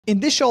In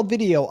this short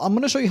video, I'm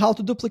going to show you how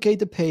to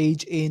duplicate a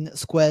page in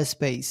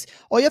Squarespace.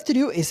 All you have to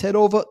do is head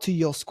over to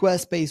your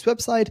Squarespace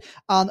website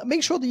and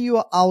make sure that you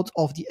are out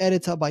of the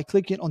editor by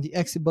clicking on the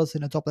exit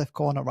button in the top left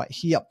corner right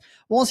here.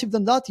 Once you've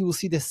done that, you will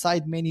see the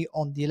side menu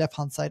on the left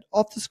hand side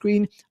of the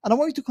screen, and I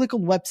want you to click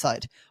on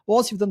website.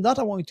 Once you've done that,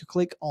 I want you to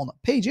click on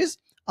pages.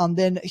 And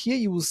then here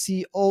you will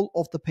see all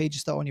of the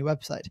pages that are on your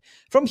website.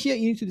 From here,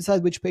 you need to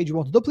decide which page you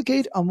want to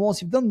duplicate. And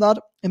once you've done that,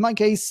 in my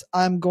case,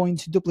 I'm going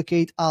to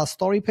duplicate our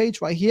story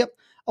page right here.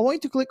 I want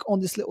you to click on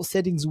this little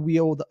settings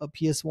wheel that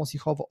appears once you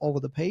hover over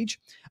the page.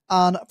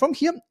 And from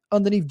here,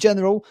 underneath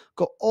general,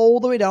 go all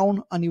the way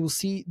down and you will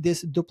see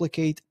this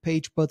duplicate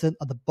page button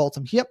at the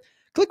bottom here.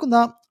 Click on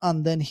that,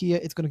 and then here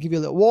it's going to give you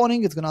a little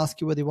warning. It's going to ask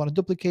you whether you want to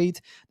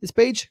duplicate this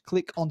page.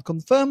 Click on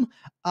confirm,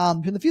 and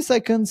within a few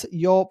seconds,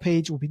 your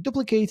page will be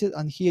duplicated,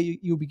 and here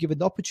you'll be given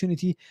the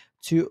opportunity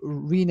to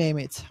rename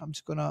it. I'm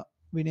just going to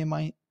rename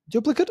my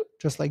duplicate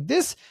just like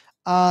this.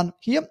 And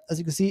here, as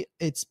you can see,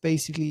 it's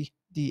basically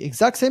the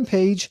exact same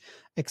page,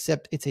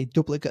 except it's a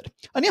duplicate.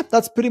 And yeah,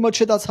 that's pretty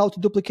much it. That's how to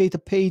duplicate a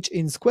page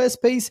in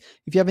Squarespace.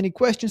 If you have any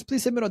questions,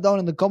 please let me know down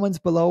in the comments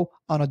below,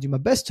 and I'll do my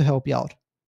best to help you out.